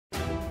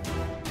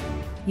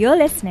You're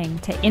listening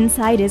to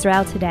Inside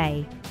Israel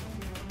Today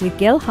with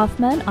Gil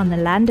Hoffman on the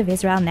Land of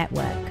Israel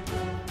Network.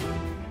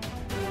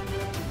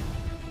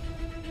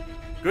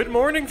 Good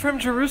morning from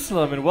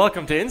Jerusalem and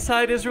welcome to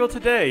Inside Israel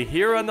Today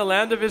here on the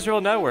Land of Israel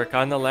Network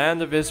on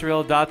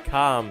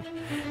thelandofisrael.com,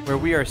 where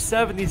we are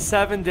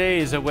 77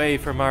 days away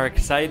from our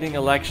exciting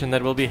election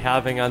that we'll be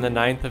having on the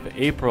 9th of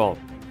April.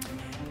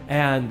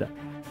 And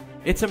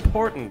it's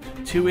important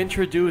to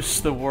introduce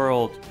the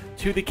world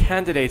to the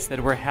candidates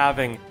that we're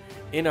having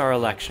in our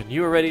election.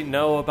 You already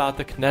know about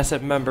the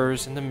Knesset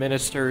members and the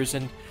ministers,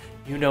 and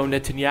you know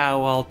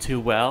Netanyahu all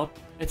too well.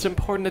 It's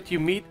important that you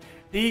meet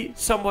the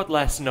somewhat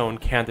less known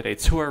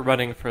candidates who are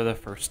running for the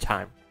first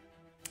time.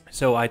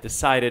 So I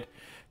decided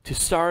to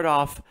start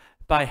off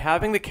by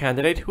having the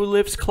candidate who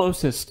lives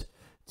closest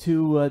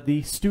to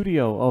the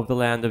studio of the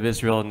Land of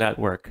Israel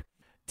Network.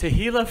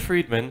 Tehila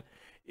Friedman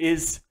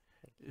is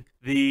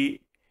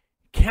the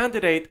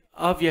candidate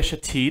of Yesh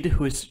Atid,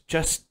 who is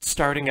just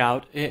starting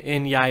out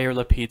in Yair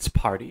Lapid's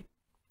party.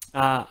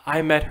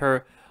 I met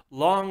her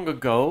long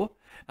ago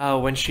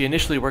when she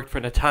initially worked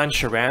for Natan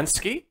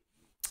Sharansky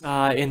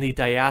in the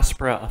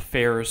Diaspora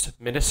Affairs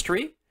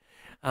Ministry.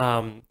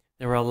 There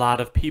were a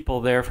lot of people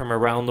there from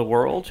around the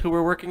world who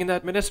were working in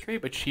that ministry,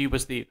 but she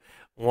was the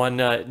one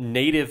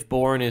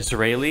native-born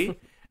Israeli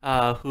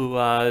who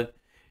I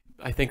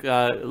think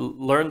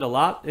learned a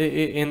lot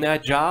in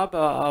that job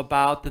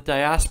about the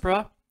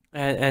diaspora.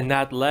 And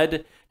that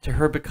led to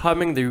her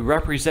becoming the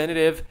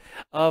representative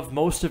of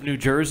most of New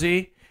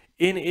Jersey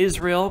in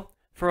Israel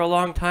for a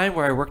long time,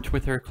 where I worked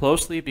with her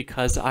closely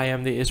because I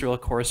am the Israel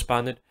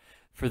correspondent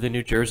for the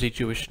New Jersey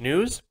Jewish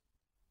News,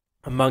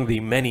 among the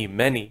many,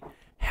 many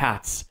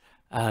hats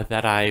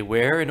that I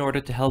wear in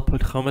order to help put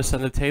hummus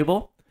on the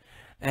table.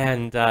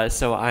 And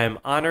so I am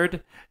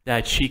honored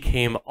that she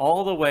came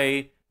all the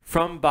way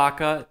from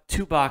Baca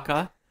to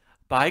Baca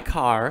by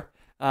car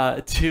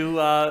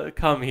to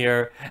come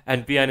here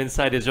and be on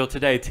Inside Israel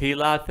Today.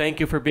 Tehila,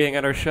 thank you for being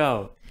on our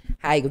show.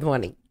 Hi, good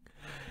morning.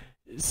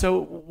 So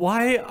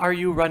why are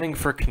you running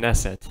for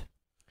Knesset?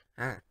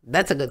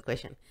 That's a good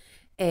question.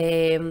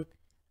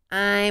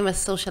 I'm a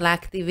social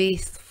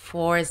activist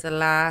for the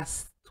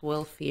last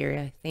 12 years,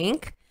 I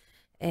think.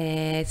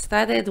 It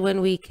started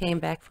when we came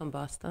back from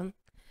Boston,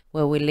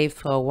 where we lived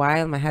for a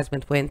while. My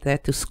husband went there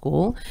to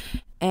school.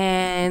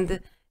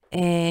 And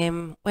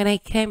when I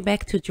came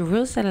back to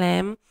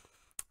Jerusalem,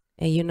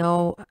 you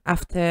know,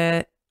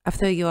 after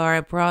you are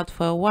abroad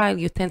for a while,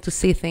 you tend to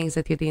see things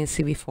that you didn't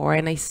see before.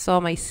 And I saw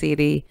my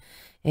city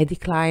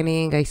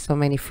declining. I saw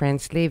many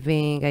friends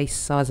leaving. I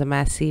saw the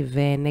massive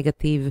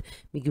negative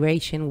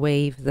migration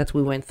wave that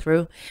we went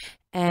through.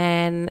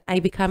 And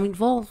I became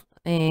involved.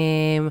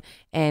 And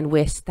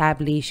we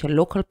established a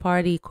local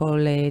party called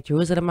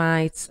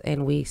Jerusalemites.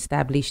 And we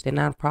established a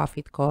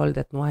nonprofit called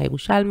Ne'emanei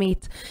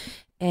Yerushalmit.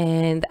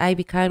 And I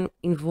became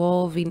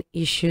involved in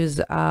issues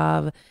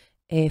of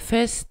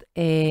first,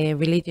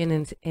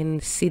 religion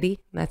and city,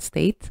 not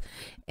state,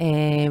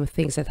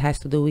 things that has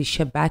to do with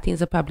Shabbat in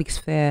the public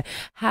sphere,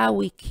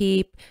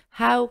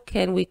 how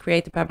can we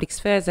create a public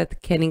sphere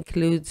that can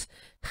include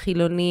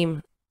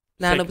Chilonim,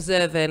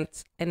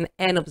 non-observant and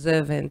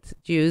observant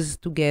Jews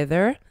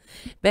together.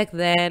 Back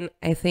then,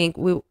 I think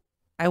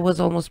I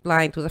was almost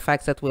blind to the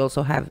fact that we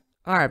also have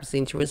Arabs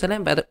in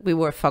Jerusalem, but we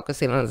were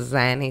focusing on the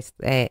Zionist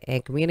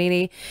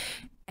community.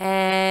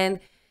 And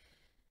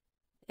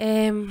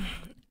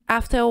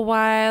after a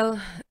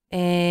while,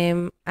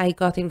 I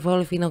got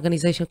involved in an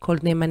organization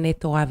called Ne'emanei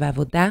Torah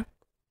v'avoda.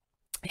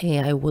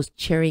 I was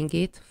chairing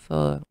it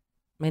for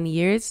many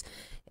years.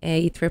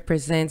 It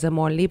represents a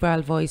more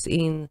liberal voice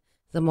in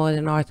the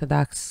modern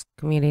Orthodox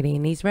community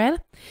in Israel.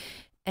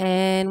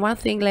 And one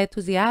thing led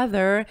to the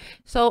other.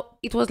 So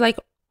it was like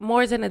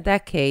more than a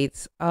decade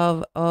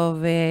of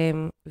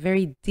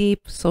very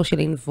deep social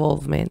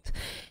involvement.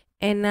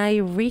 And I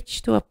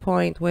reached to a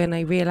point when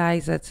I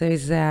realized that there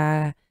is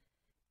a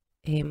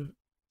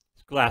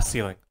glass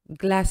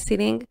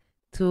ceiling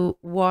to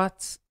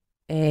what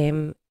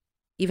even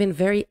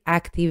very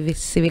active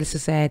civil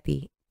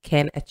society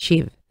can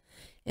achieve,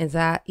 and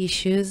there are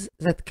issues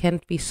that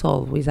can't be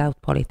solved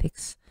without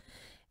politics.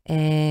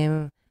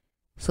 So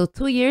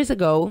 2 years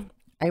ago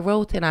I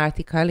wrote an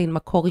article in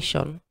Makor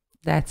Rishon,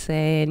 that's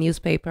a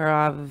newspaper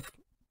of,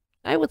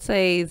 I would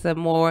say, the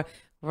more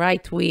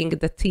right-wing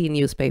Dati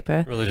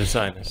newspaper, religious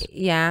Zionist.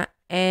 Yeah.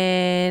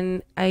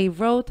 And I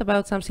wrote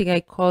about something I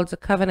called the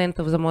covenant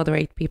of the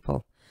moderate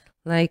people,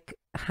 like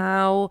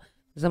how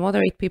the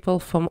moderate people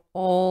from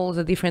all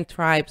the different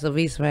tribes of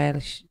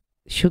Israel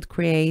should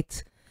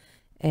create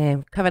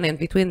a covenant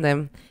between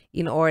them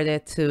in order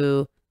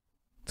to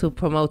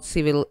promote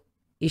civil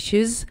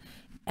issues.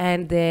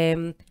 And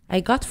I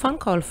got a phone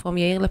call from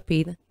Yair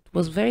Lapid. It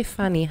was very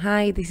funny.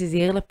 Hi, this is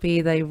Yair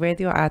Lapid. I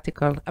read your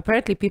article.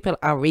 Apparently people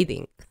are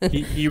reading.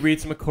 He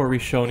reads Makor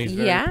Rishon. He's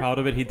very proud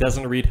of it. He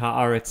doesn't read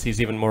Haaretz. He's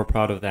even more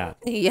proud of that.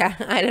 Yeah,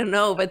 I don't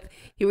know, but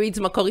he reads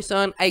Makor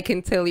Rishon, I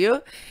can tell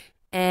you.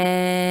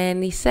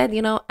 And he said,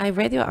 you know, I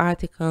read your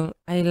article.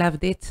 I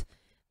loved it.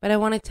 But I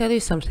want to tell you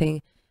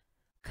something.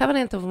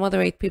 covenant of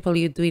moderate people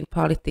you do in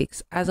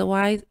politics.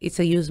 Otherwise, it's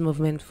a youth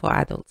movement for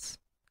adults.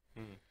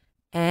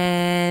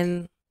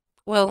 And,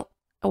 well,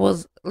 I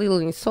was a little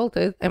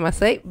insulted, I must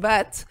say,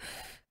 but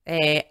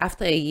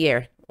after a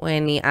year,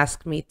 when he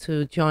asked me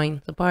to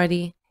join the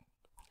party,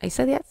 I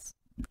said yes,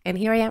 and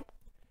here I am.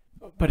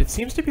 But it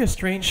seems to be a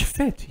strange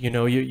fit. You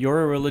know,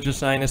 you're a religious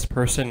Zionist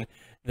person.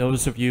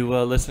 Those of you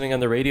listening on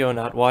the radio,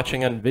 not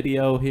watching on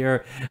video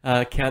here,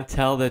 can't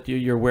tell that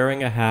you're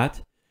wearing a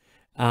hat.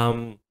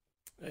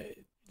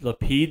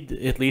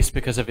 Lapid, at least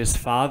because of his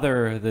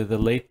father, the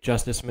late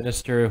Justice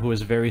Minister, who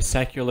was very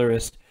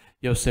secularist,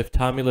 Yosef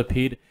Tami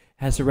Lapid,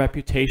 has a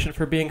reputation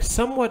for being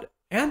somewhat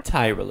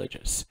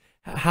anti-religious.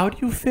 How do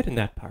you fit in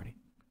that party?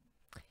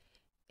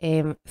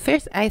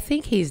 First, I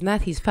think he's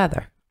not his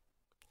father.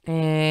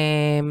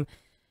 You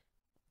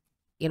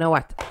know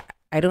what?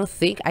 I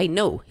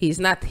know he's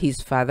not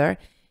his father.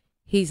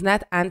 He's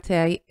not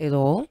anti at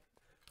all.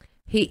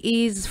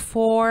 He is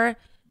for,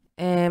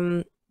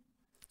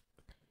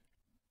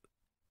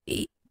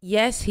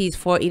 yes, he's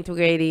for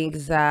integrating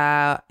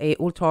the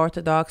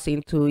ultra-Orthodox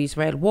into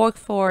Israel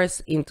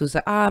workforce, into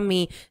the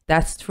army.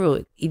 That's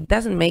true. It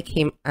doesn't make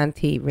him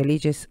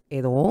anti-religious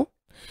at all.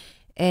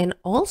 And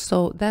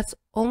also, that's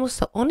almost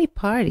the only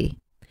party,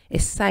 a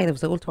side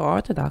of the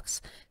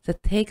ultra-Orthodox,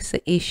 that takes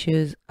the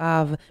issues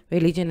of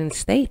religion and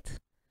state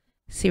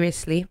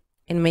seriously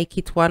and make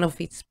it one of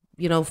its,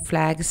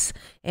 flags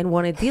and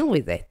want to deal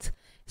with it.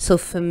 So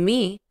for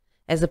me,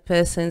 as a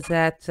person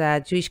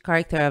that Jewish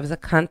character of the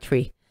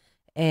country,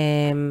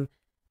 and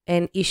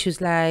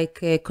issues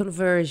like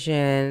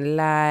conversion,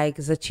 like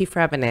the chief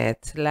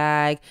rabbinate,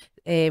 like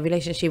a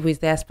relationship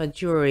with diaspora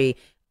Jewry,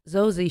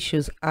 those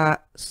issues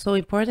are so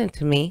important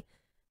to me.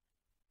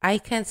 I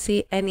can't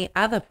see any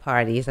other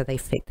parties that I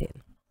fit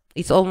in.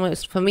 It's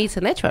almost, for me, it's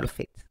a natural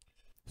fit.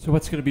 So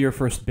what's going to be your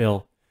first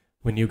bill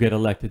when you get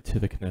elected to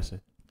the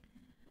Knesset?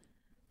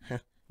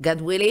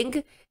 God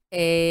willing,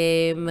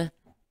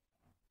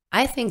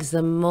 I think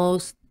the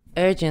most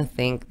urgent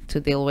thing to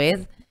deal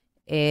with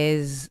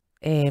is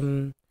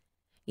in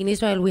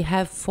Israel, we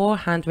have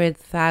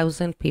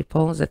 400,000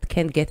 people that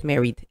can't get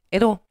married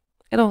at all,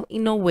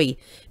 in no way,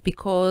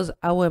 because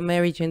our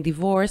marriage and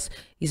divorce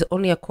is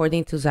only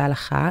according to the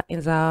halacha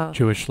in the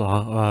Jewish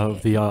law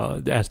of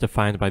as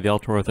defined by the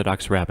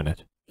ultra-Orthodox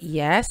rabbinate.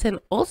 Yes, and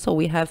also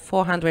we have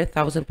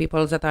 400,000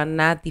 people that are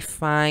not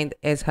defined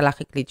as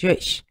halachically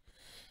Jewish,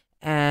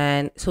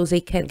 and so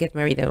they can't get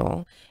married at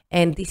all,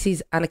 and this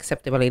is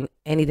unacceptable in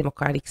any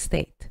democratic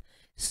state.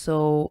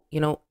 So,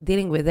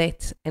 dealing with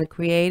it and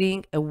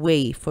creating a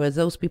way for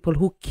those people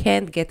who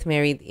can't get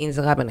married in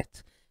the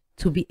rabbinate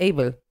to be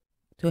able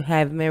to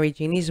have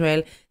marriage in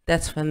Israel,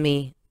 that's for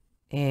me,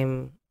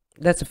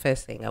 that's the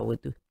first thing I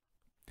would do.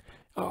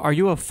 Are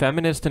you a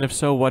feminist? And if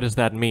so, what does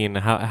that mean?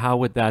 How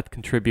would that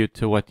contribute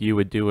to what you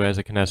would do as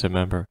a Knesset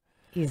member?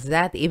 Is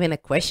that even a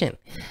question?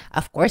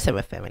 Of course I'm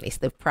a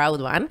feminist, a proud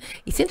one.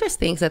 It's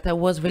interesting that I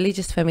was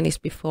religious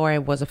feminist before I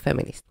was a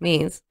feminist.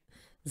 Means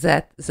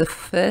that the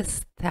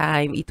first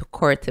time it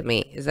occurred to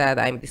me that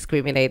I'm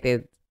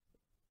discriminated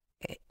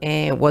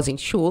was in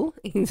shul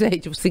in the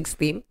age of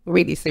 16,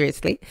 really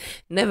seriously.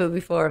 Never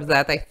before of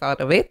that I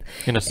thought of it.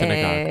 In a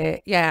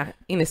synagogue. Yeah,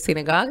 in a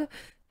synagogue.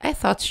 I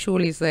thought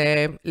shul is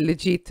a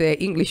legit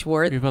English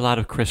word. We have a lot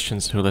of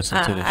Christians who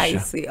listen to this show. I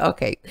see,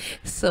 okay.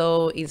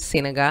 So in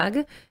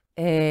synagogue,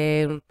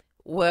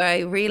 where I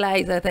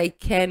realized that I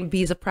can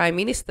be the prime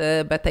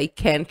minister, but I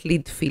can't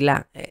lead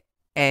tefillah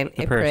and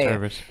a prayer.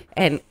 Service.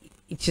 And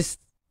it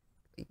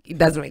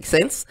doesn't make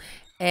sense.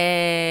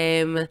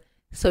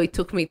 So it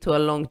took me to a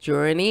long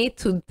journey.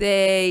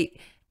 Today,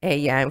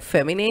 I'm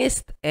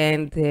feminist.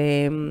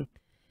 And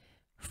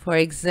for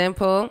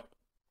example,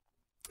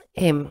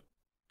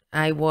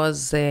 I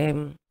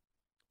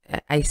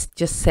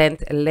just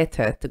sent a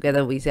letter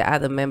together with the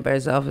other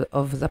members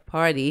of the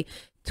party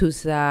to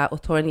the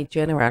Attorney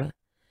General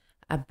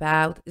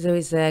about, there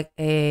is a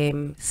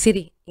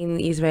city in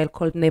Israel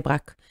called Bnei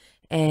Brak,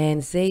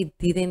 and they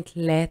didn't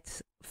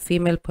let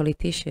female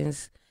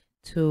politicians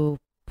to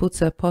put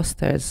their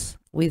posters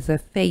with their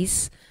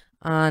face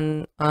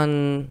on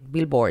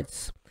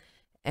billboards.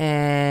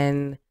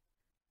 And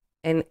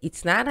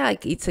it's not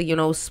like it's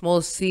a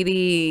small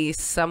city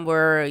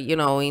somewhere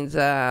in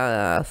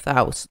the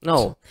south.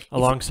 No,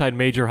 alongside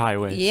major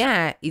highways.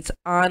 Yeah, it's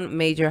on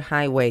major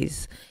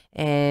highways,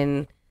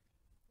 and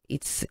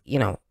it's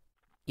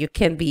you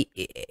can be.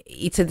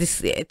 It's a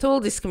total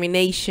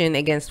discrimination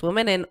against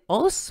women, and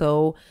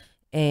also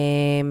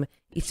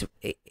it's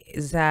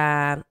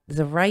the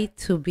right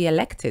to be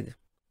elected.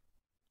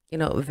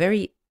 A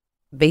very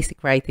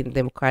basic right in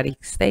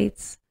democratic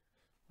states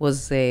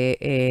was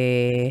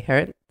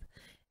heard.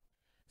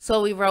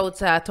 So we wrote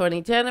the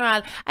Attorney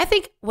General. I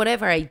think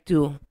whatever I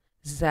do,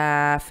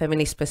 the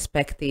feminist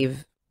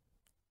perspective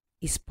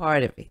is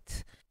part of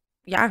it.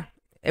 Yeah,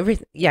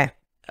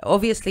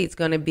 obviously it's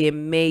going to be a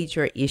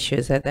major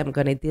issue that I'm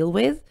going to deal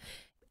with.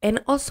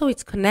 And also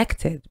it's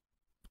connected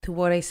to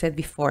what I said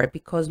before,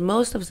 because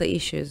most of the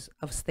issues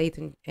of state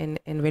and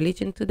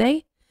religion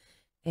today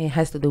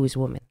has to do with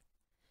women.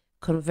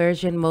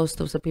 conversion, most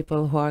of the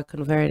people who are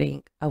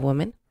converting are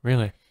women.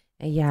 Really?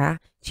 Yeah,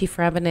 chief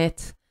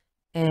rabbinate,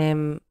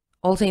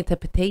 also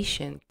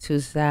interpretation to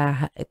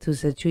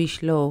the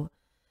Jewish law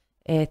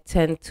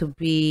tend to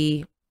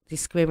be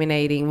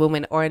discriminating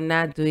women or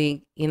not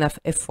doing enough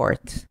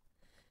effort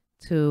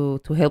to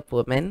help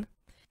women.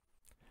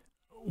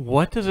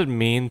 What does it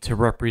mean to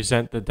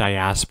represent the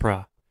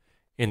diaspora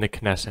in the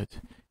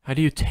Knesset? How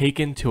do you take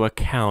into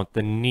account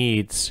the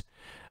needs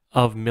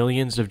of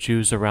millions of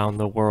Jews around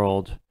the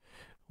world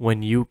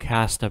when you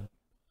cast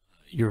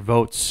your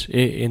votes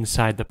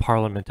inside the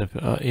parliament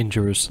in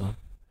Jerusalem?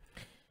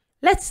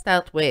 Let's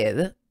start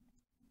with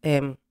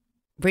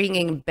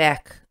bringing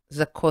back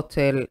the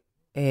Kotel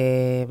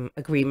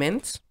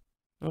agreement.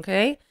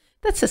 Okay,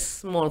 that's a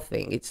small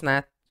thing. It's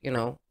not,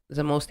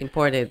 the most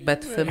important.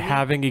 But for me,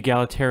 having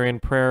egalitarian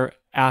prayer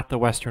at the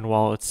Western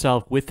Wall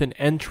itself, with an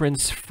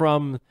entrance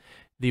from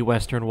the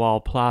Western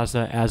Wall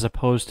Plaza, as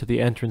opposed to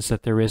the entrance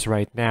that there is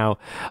right now,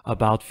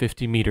 about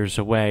 50 meters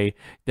away,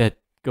 that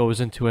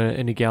goes into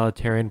an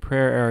egalitarian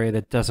prayer area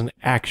that doesn't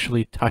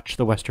actually touch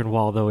the Western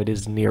Wall, though it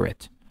is near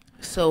it.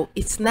 So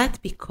it's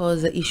not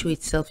because the issue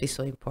itself is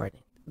so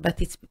important, but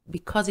it's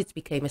because it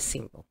became a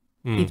symbol.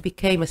 It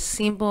became a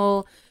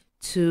symbol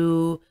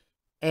to,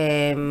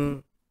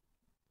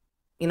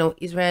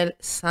 Israel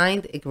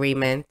signed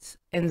agreement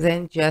and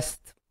then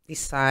just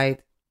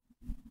decide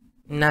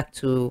not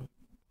to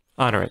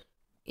honor it.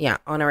 Yeah,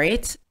 honor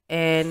it.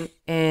 And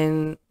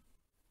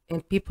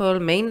people,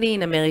 mainly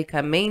in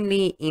America,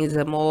 mainly in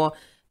the more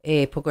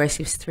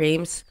progressive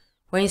streams,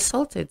 were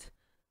insulted.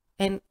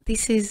 And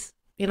this is,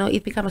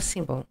 it became a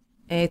symbol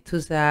to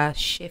the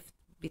shift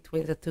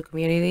between the two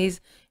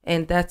communities.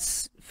 And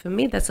that's, for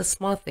me, that's a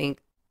small thing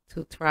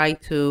to try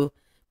to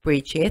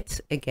bridge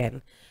it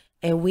again.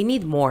 And we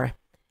need more.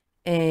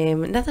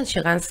 Nathan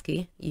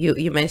Sharansky,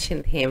 you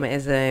mentioned him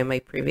as my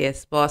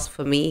previous boss.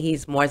 For me,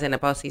 he's more than a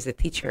boss. He's a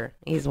teacher.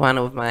 He's one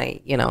of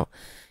my,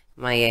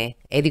 my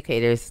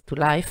educators to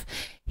life.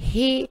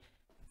 He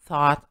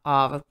thought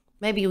of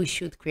maybe we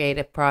should create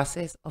a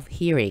process of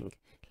hearing,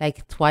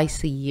 like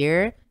twice a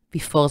year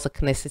before the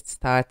Knesset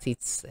starts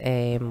its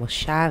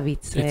moshav,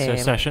 its a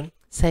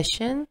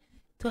session,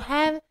 to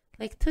have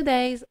like 2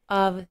 days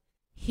of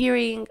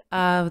hearing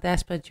of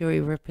Diaspora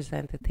Jew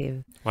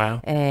representative. Wow.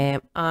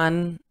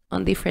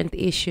 On different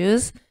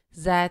issues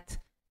that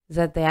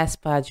the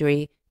diaspora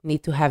Jew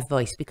need to have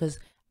voice, because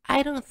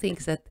I don't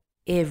think that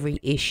every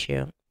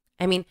issue,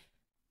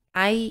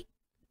 I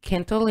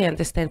can totally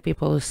understand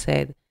people who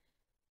said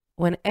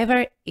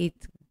whenever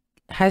it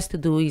has to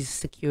do with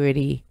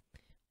security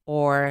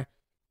or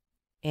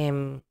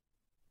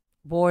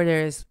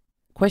borders,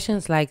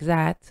 questions like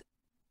that,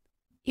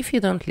 if you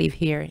don't live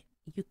here,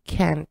 you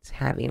can't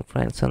have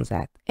influence on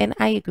that. And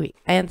I agree,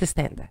 I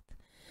understand that.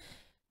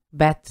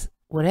 But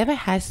whatever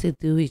has to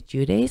do with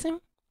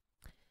Judaism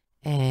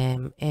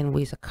and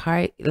with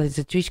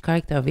the Jewish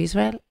character of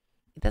Israel,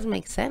 it doesn't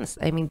make sense.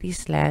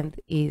 This land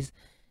is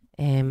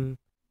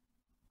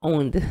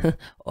owned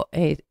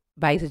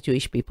by the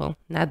Jewish people,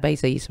 not by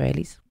the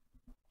Israelis.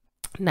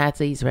 Not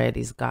the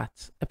Israelis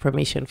got a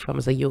permission from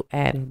the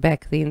UN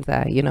back in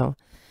the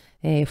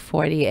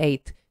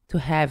 48 to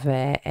have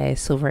a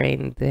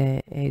sovereign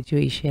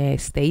Jewish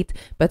state,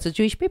 but the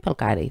Jewish people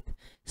got it.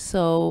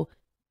 So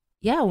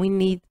yeah, we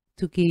need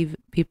to give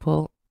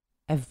people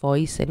a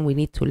voice and we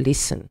need to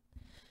listen,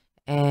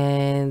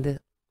 and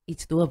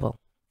it's doable.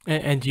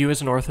 And you,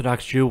 as an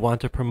Orthodox Jew,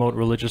 want to promote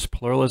religious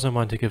pluralism,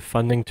 want to give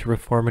funding to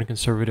reform and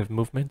conservative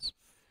movements?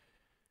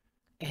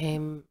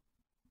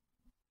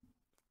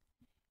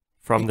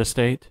 From the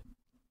state?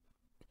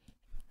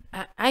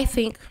 I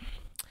think,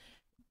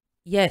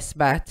 yes,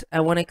 but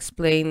I want to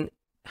explain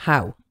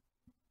how.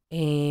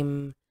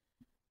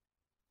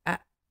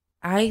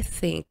 I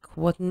think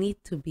what needs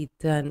to be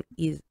done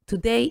is,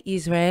 today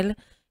Israel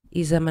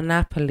is a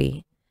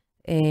monopoly.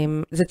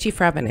 The chief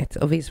rabbinate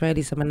of Israel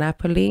is a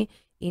monopoly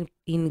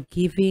in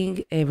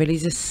giving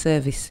religious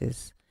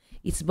services.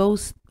 It's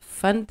both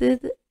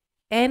funded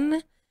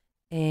and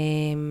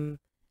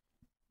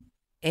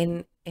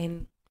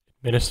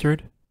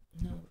ministered?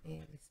 No,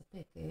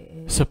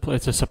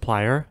 it's a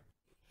supplier?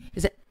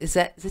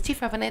 The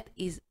chief rabbinate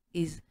is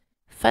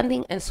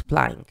funding and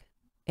supplying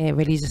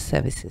religious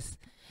services.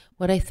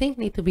 What I think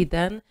need to be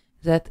done,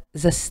 that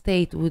the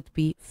state would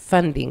be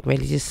funding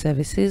religious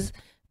services,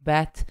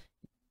 but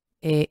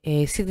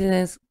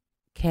citizens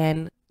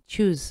can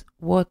choose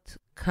what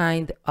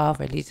kind of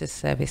religious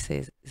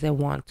services they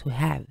want to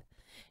have,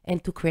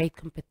 and to create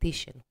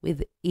competition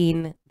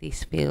within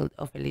this field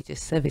of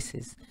religious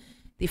services.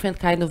 Different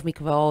kind of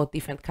mikvahot,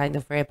 different kind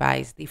of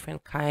rabbis,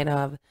 different kind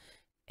of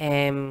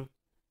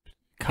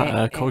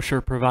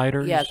kosher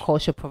providers. Yeah,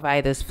 kosher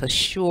providers for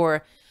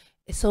sure.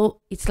 So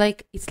it's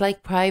like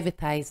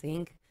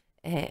privatizing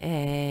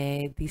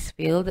this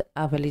field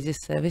of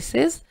religious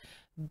services,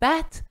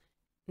 but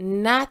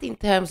not in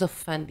terms of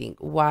funding.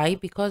 Why?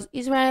 Because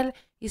Israel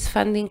is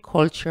funding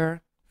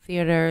culture,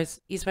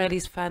 theaters. Israel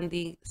is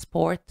funding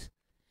sport.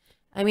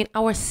 I mean,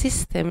 our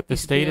system. The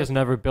state has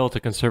never built a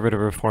conservative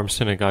reform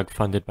synagogue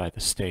funded by the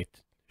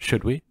state.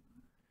 Should we?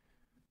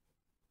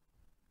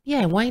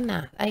 Yeah, why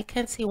not? I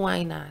can't see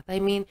why not. I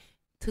mean,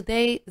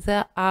 today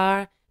there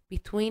are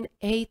between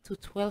 8 to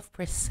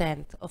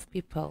 12% of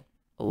people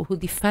who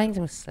define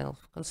themselves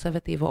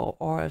conservative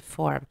or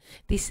reform.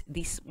 This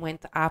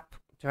went up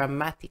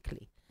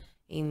dramatically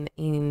in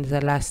the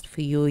last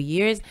few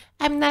years.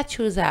 I'm not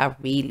sure they are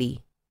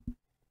really,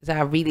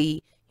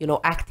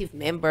 active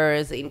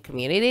members in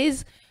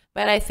communities,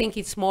 but I think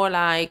it's more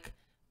like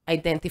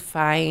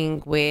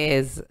identifying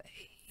with.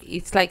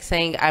 It's like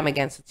saying I'm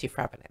against the chief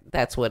rabbi.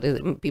 That's what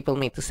people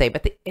mean to say.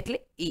 But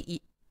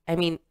I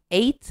mean,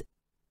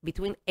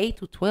 between 8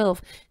 to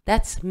 12,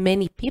 that's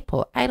many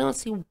people. I don't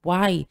see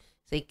why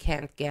they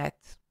can't get,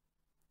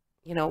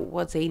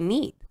 what they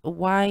need.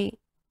 Why?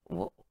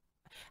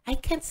 I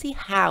can't see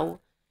how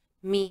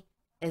me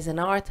as an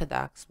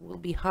Orthodox will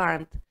be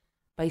harmed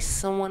by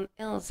someone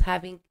else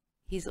having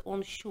his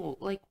own shul.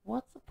 Like,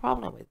 what's the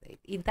problem with it?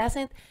 It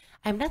doesn't.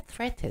 I'm not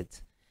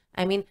threatened.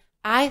 I mean,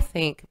 I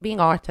think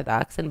being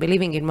Orthodox and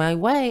believing in my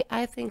way,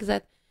 I think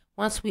that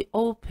once we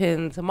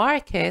open the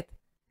market,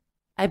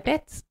 I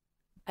bet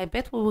we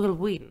will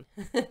win.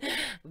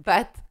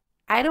 But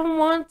I don't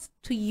want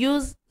to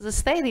use the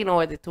state in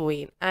order to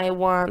win. I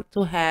want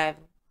to have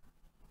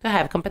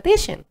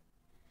competition.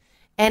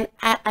 And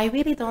I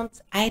really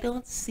don't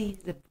see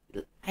the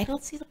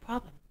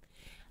problem.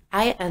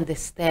 I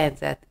understand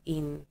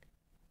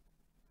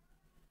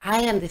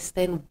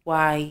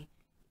why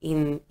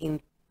in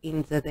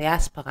the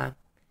diaspora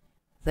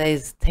there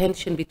is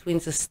tension between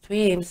the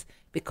streams,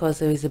 because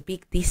there is a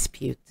big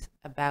dispute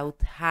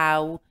about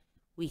how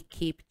we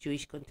keep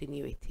Jewish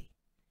continuity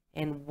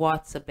and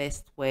what's the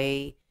best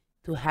way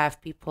to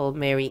have people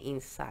marry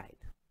inside.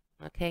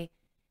 Okay?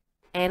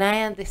 And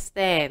I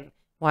understand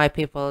why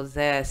people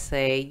there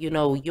say,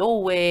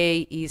 your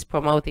way is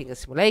promoting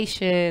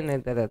assimilation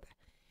and da, da, da.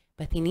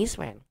 But in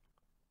Israel,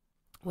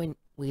 when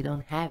we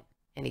don't have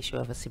an issue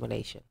of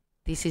assimilation,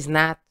 this is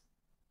not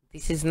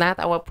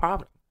our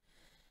problem.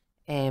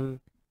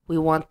 We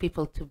want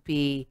people to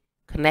be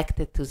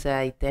connected to their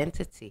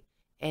identity,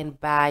 and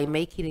by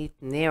making it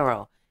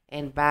narrow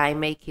and by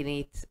making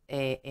it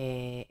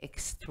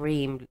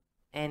extreme,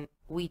 and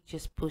we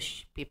just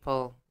push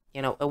people,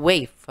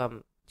 away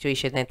from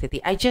Jewish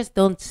identity. I just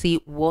don't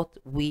see what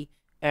we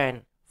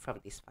earn from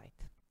this fight.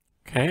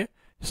 Okay.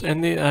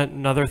 And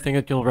another thing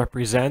that you'll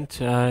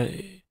represent,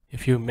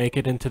 if you make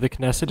it into the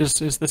Knesset,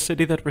 is the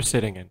city that we're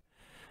sitting in.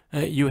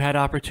 You had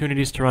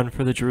opportunities to run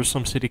for the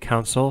Jerusalem City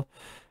Council,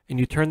 and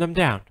you turned them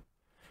down.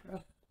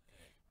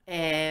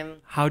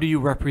 How do you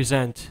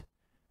represent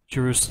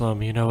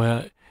Jerusalem?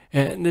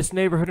 In this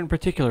neighborhood in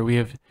particular, we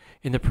have,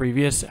 in the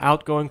previous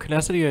outgoing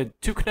Knesset, you had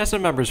 2 Knesset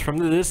members from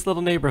this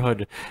little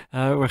neighborhood,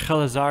 Rachel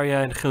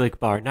Azaria and Chilik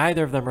Bar.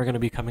 Neither of them are going to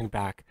be coming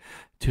back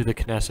to the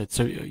Knesset,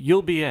 so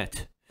you'll be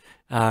it.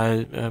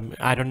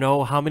 I don't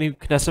know how many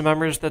Knesset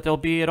members that there'll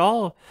be at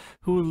all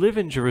who live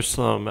in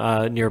Jerusalem.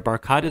 Near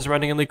Barkat is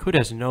running in Likud,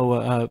 has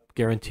no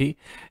guarantee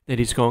that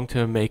he's going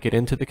to make it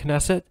into the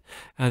Knesset.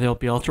 There'll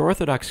be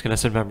ultra-Orthodox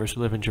Knesset members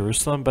who live in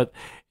Jerusalem, but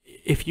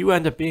if you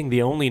end up being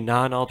the only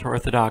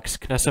non-ultra-Orthodox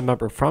Knesset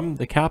member from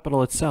the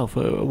capital itself,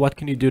 what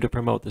can you do to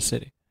promote the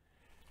city?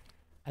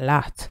 A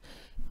lot.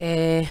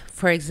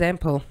 For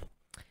example,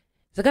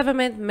 the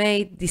government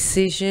made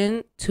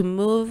decision to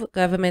move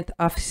government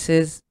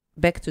offices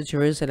back to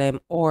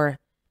Jerusalem, or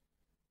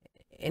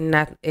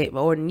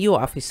new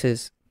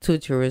offices to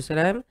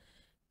Jerusalem,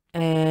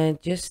 and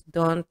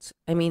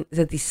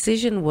the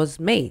decision was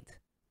made.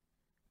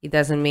 It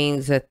doesn't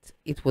mean that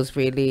it was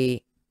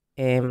really,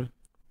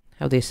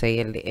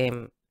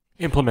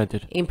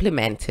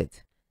 implemented.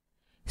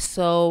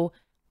 So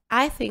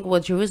I think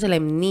what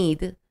Jerusalem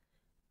need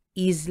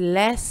is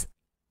less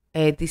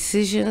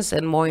decisions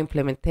and more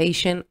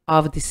implementation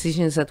of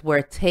decisions that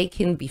were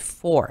taken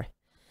before.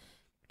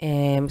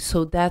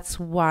 So that's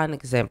one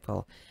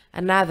example.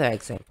 Another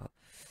example,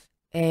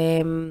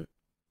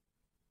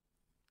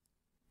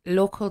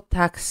 local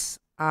tax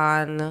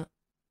on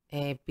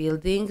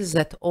buildings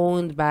that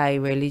owned by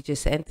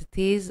religious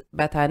entities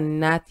but are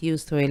not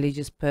used for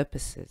religious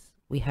purposes.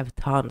 We have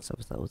tons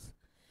of those.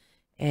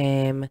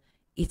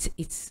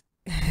 It's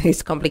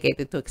it's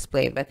complicated to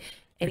explain, but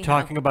anyhow.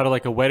 You're talking about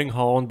like a wedding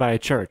hall owned by a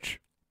church.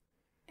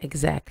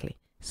 Exactly.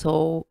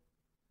 So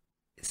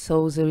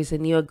there is a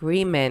new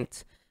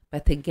agreement.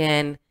 But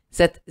again,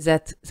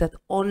 that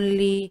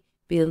only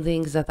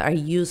buildings that are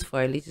used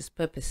for religious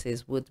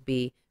purposes would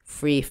be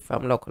free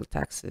from local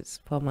taxes,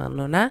 from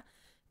Arnona,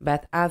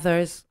 but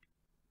others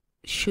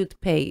should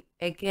pay.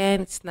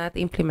 Again, it's not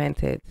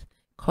implemented.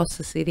 Costs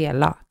the city a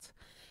lot.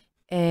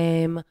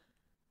 The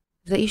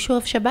issue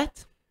of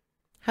Shabbat.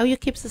 How you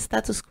keep the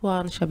status quo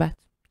on Shabbat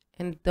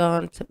and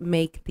don't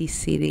make this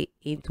city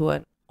into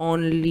an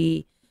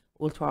only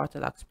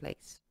ultra-Orthodox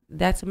place.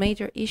 That's a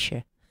major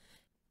issue.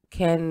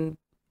 Can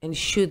and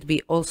should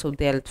be also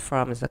dealt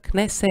from the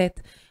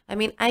Knesset. I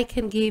mean, I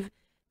can give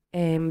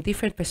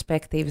different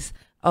perspectives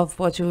of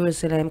what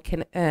Jerusalem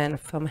can earn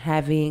from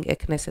having a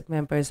Knesset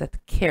members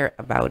that care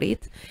about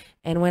it.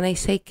 And when I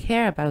say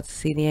care about the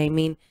city, I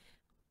mean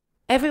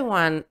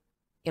everyone,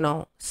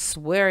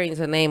 swear in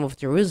the name of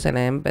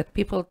Jerusalem, but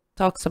people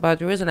talks about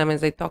Jerusalem and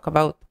they talk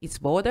about its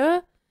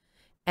border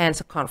and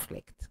the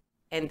conflict.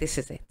 And this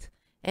is it.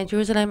 And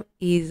Jerusalem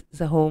is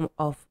the home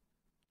of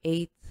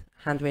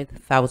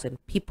 800,000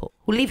 people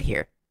who live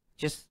here,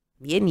 just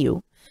me and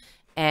you,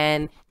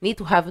 and need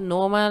to have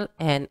normal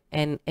and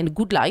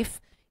good life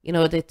in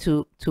order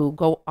to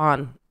go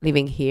on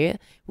living here.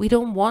 We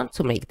don't want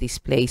to make this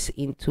place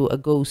into a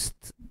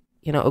ghost,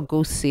 a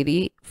ghost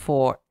city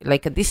for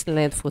like a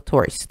Disneyland for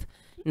tourists.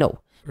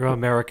 No. There are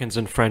Americans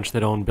and French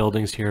that own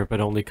buildings here,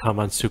 but only come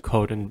on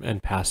Sukkot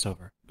and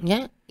Passover.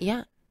 Yeah.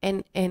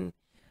 And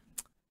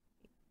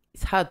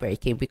it's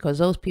heartbreaking because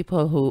those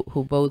people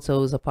who bought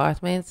those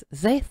apartments,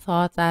 they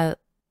thought that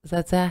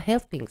they're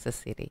helping the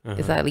city.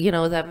 Is that,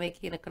 they're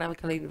making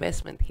economical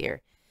investment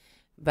here.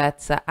 But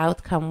the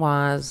outcome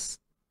was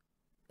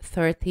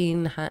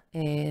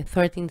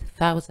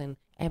 13,000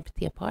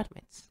 empty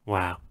apartments.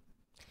 Wow.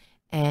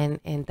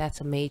 And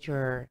that's a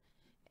major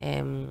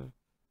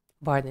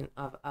burden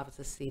of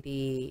the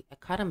city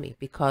economy,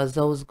 because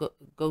those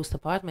ghost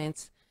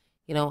apartments,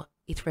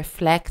 it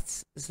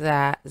reflects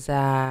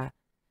the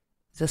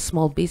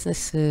small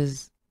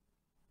businesses'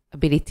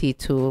 ability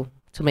to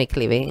make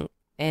living,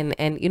 and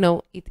it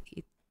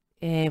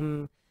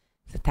the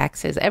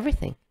taxes,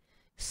 everything.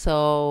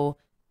 So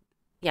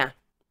yeah,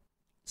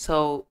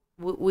 so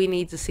we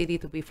need the city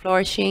to be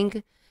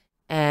flourishing,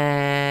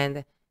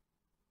 and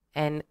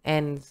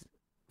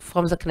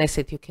from the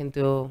Knesset you can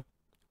do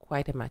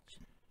quite a much.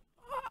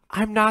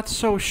 I'm not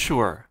so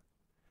sure,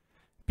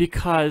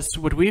 because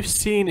what we've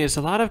seen is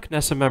a lot of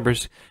Knesset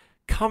members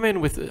come in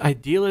with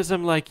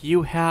idealism like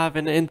you have,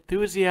 and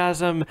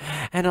enthusiasm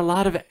and a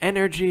lot of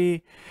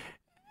energy,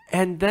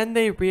 and then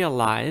they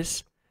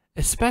realize,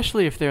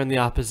 especially if they're in the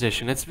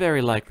opposition, it's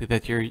very likely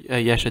that your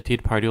Yesh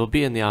Atid party will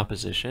be in the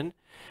opposition.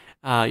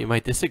 You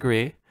might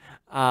disagree,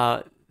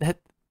 that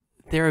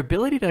their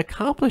ability to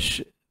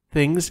accomplish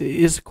things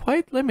is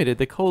quite limited.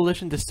 The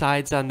coalition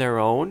decides on their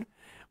own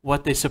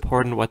what they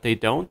support and what they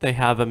don't. They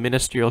have a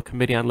ministerial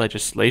committee on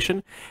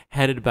legislation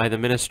headed by the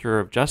Minister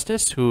of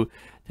Justice, who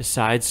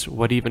decides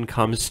what even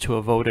comes to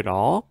a vote at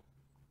all.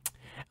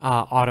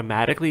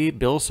 Automatically,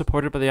 bills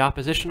supported by the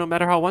opposition, no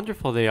matter how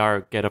wonderful they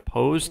are, get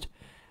opposed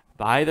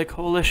by the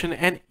coalition.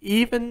 And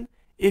even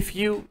if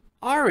you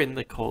are in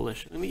the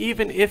coalition, and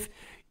even if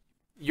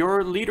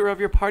your leader of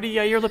your party,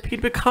 Yair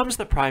Lapid, becomes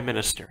the prime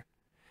minister,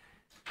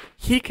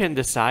 he can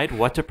decide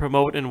what to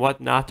promote and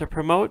what not to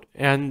promote,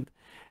 and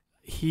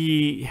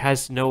he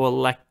has no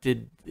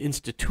elected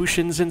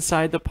institutions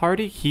inside the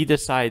party. He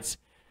decides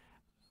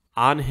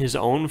on his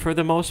own for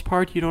the most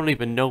part. You don't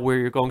even know where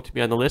you're going to be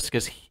on the list,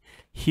 because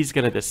he's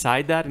going to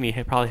decide that, and he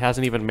probably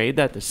hasn't even made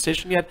that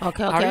decision yet.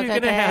 Okay. How are you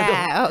going to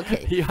handle?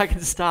 Okay. I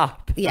can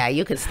stop. Yeah,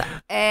 you can stop.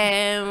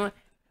 I'll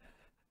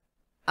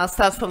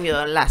start from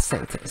your last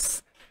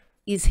sentence.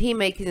 Is he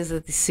making the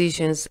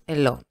decisions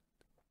alone?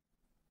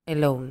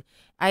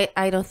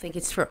 I don't think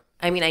it's true.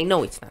 I mean, I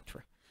know it's not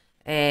true.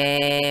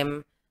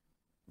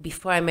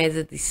 Before I made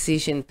the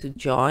decision to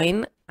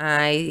join,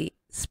 I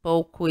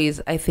spoke with,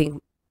 I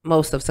think,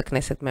 most of the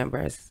Knesset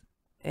members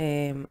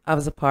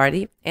of the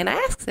party, and I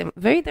asked them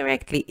very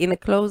directly in a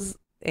closed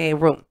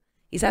room,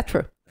 is that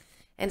true?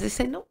 And they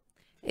said no.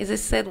 As I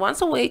said,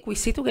 once a week we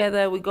sit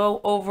together, we go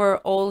over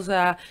all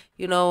the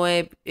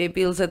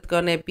bills that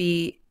gonna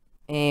be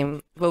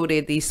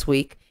voted this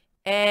week,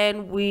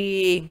 and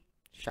we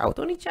shout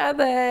on each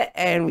other,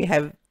 and we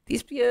have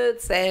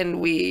disputes,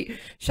 and we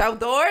shout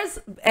doors,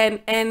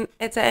 and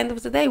at the end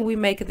of the day we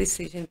make a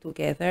decision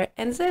together,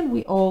 and then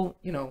we all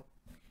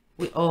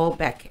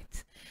back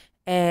it.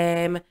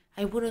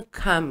 I wouldn't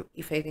come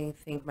if I didn't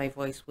think my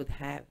voice would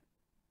have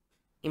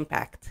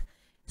impact.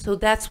 So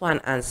that's one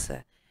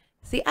answer.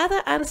 The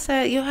other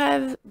answer, you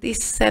have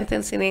this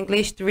sentence in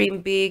English,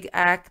 dream big,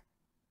 act,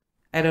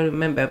 I don't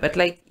remember, but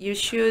like you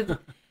should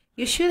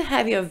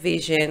have your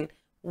vision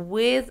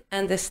with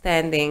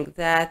understanding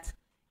that,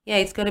 yeah,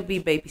 it's going to be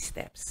baby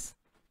steps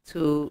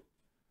to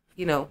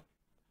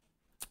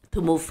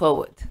move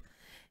forward,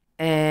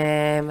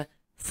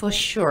 for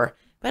sure.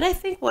 But I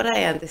think what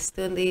I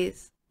understood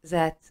is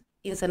that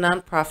in the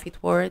nonprofit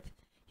world,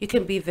 you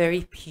can be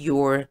very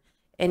pure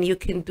and you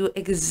can do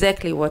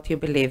exactly what you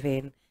believe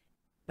in,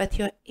 but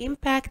your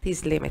impact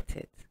is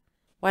limited.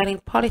 While in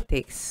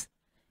politics,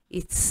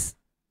 it's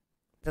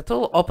the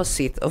total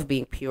opposite of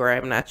being pure.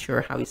 I'm not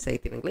sure how you say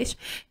it in English.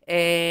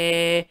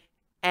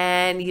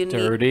 And you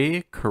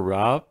dirty,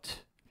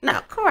 corrupt.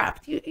 No,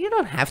 corrupt. You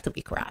don't have to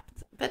be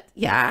corrupt, but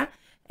yeah,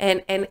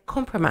 and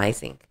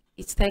compromising.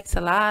 It takes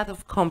a lot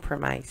of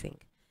compromising,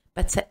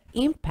 but the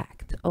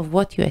impact of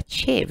what you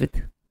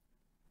achieved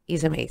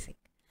is amazing.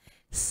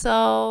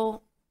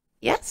 So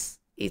yes,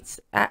 it's.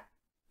 I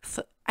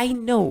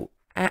know.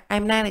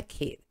 I'm not a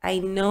kid. I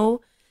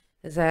know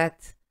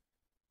that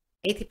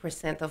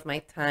 80% of my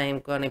time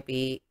gonna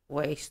be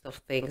waste of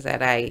things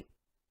that I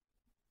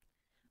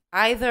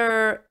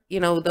either,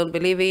 don't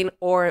believe in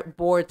or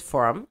bored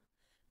from,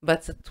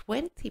 but the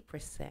 20%,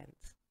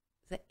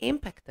 the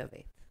impact of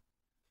it,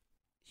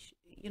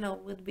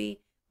 would be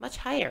much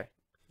higher.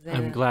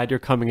 I'm glad you're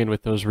coming in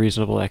with those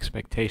reasonable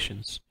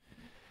expectations.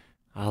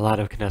 A lot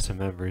of Knesset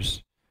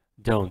members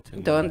don't.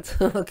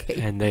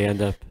 Okay. And they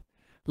end up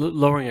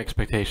lowering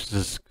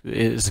expectations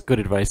is good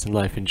advice in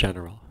life in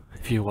general,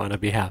 if you want to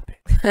be happy.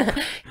 Yeah,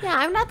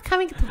 I'm not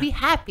coming to be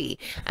happy.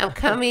 I'm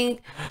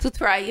coming to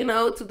try,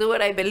 to do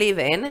what I believe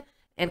in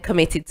and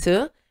committed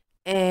to.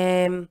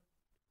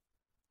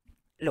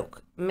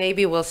 Look,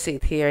 maybe we'll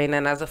sit here in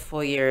another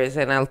 4 years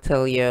and I'll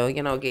tell you,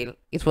 Gil,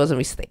 it was a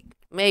mistake.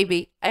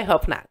 Maybe. I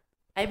hope not.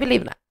 I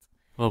believe not.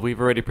 Well,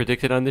 we've already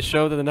predicted on this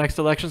show that the next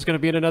election is going to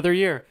be in another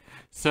year.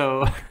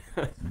 So...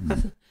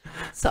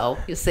 So,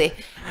 you see,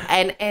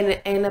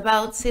 and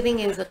about sitting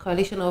in the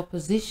coalition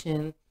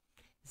opposition,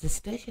 the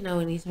situation now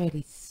in Israel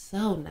is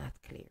so not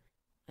clear.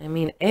 I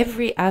mean,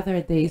 every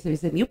other day there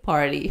is a new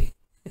party,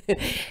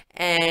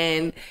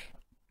 and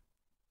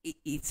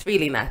it's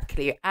really not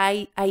clear.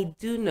 I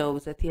do know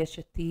that Yesh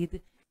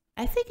Atid,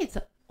 I think it's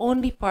the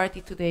only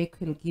party today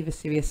who can give a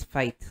serious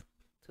fight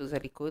to the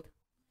Likud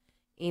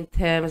in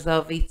terms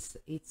of its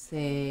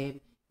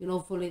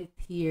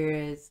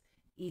volunteers,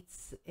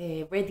 its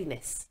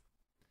readiness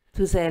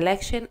to the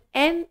election,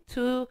 and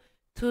to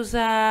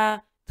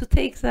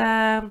take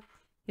the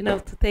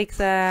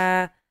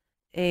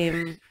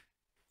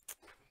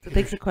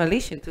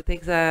coalition, to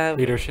take the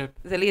leadership,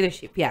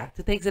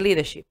 to take the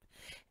leadership,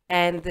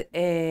 and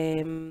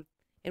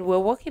we're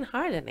working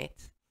hard on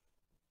it.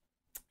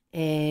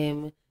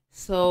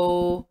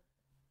 So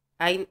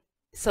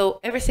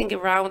everything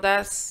around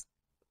us,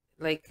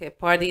 like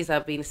parties, are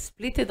being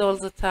splitted all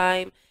the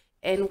time,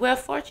 and we're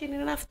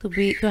fortunate enough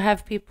to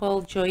have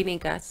people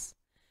joining us.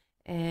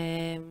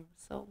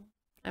 So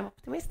I'm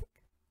optimistic.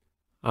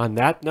 On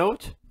that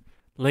note,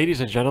 ladies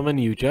and gentlemen,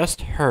 you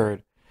just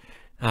heard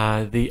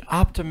the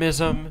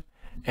optimism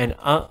and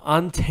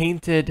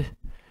untainted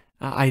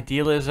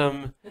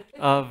idealism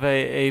of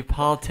a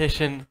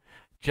politician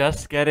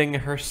just getting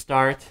her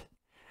start.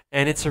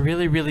 And it's a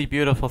really, really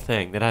beautiful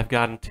thing that I've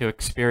gotten to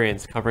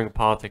experience covering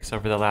politics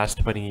over the last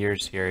 20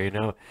 years here.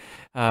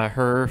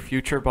 Her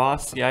future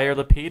boss, Yair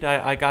Lapid,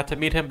 I got to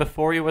meet him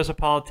before he was a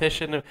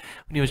politician, when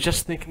he was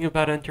just thinking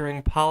about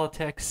entering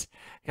politics.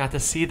 Got to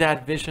see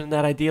that vision,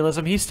 that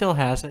idealism. He still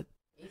has it.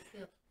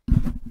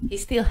 He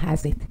still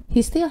has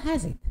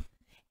it.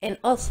 And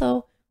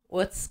also,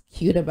 what's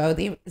cute about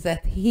him is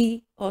that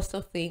he also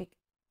thinks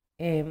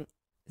there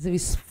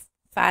is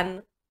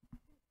fun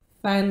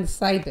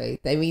side to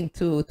it. I mean,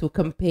 to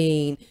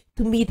campaign,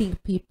 to meeting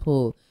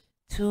people,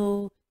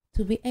 to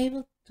be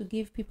able to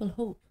give people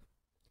hope.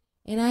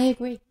 And I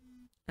agree.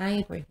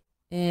 I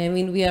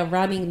mean, we are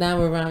running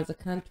now around the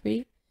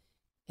country,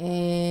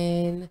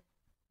 and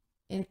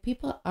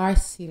people are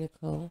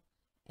cynical.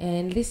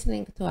 And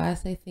listening to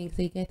us, I think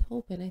they get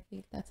hope, and I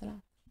think that's a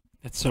lot.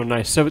 That's so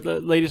nice. So,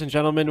 ladies and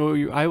gentlemen,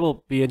 I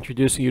will be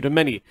introducing you to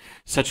many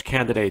such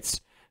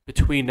candidates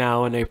between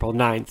now and April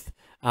 9th.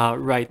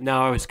 Right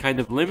now, I was kind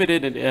of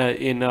limited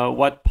in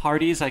what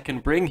parties I can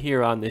bring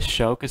here on this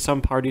show, because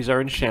some parties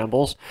are in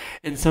shambles,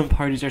 and some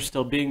parties are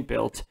still being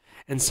built,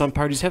 and some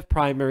parties have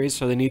primaries,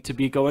 so they need to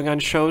be going on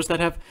shows that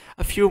have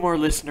a few more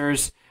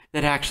listeners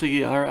that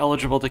actually are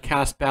eligible to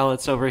cast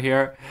ballots over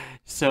here.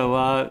 So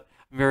I'm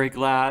very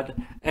glad.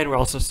 And we're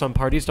also, some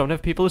parties don't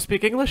have people who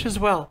speak English as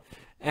well,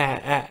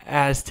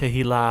 as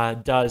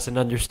Tehila does and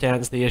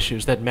understands the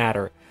issues that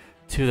matter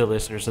to the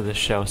listeners of this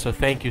show. So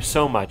thank you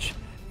so much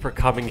for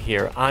coming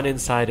here on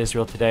Inside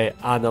Israel Today,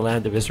 on the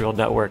Land of Israel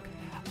Network,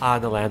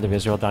 on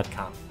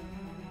thelandofisrael.com.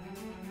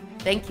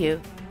 Thank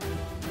you.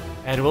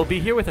 And we'll be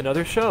here with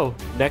another show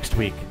next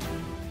week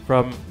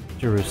from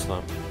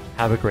Jerusalem.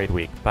 Have a great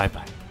week.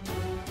 Bye-bye.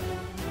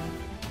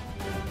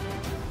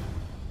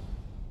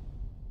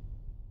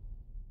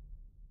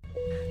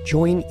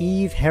 Join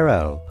Eve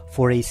Harrow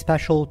for a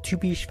special Tu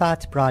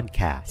B'Shvat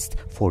broadcast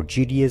for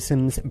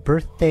Judaism's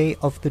Birthday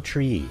of the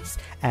Trees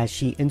as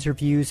she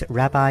interviews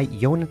Rabbi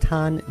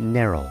Yonatan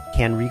Nerel.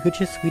 Can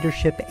religious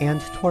leadership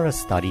and Torah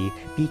study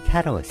be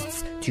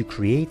catalysts to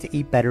create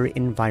a better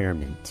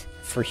environment?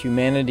 For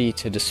humanity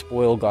to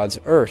despoil God's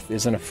earth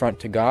is an affront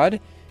to God,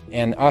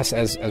 and us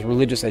as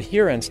religious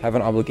adherents have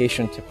an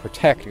obligation to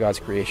protect God's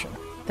creation.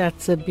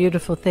 That's a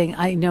beautiful thing.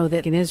 I know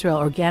that in Israel,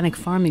 organic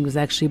farming was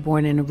actually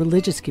born in a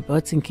religious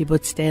kibbutz, in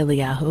Kibbutz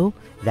Eliyahu.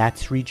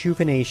 That's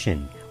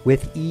Rejuvenation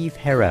with Eve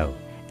Harrow,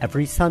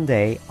 every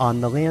Sunday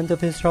on the Land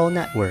of Israel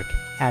Network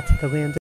at the Land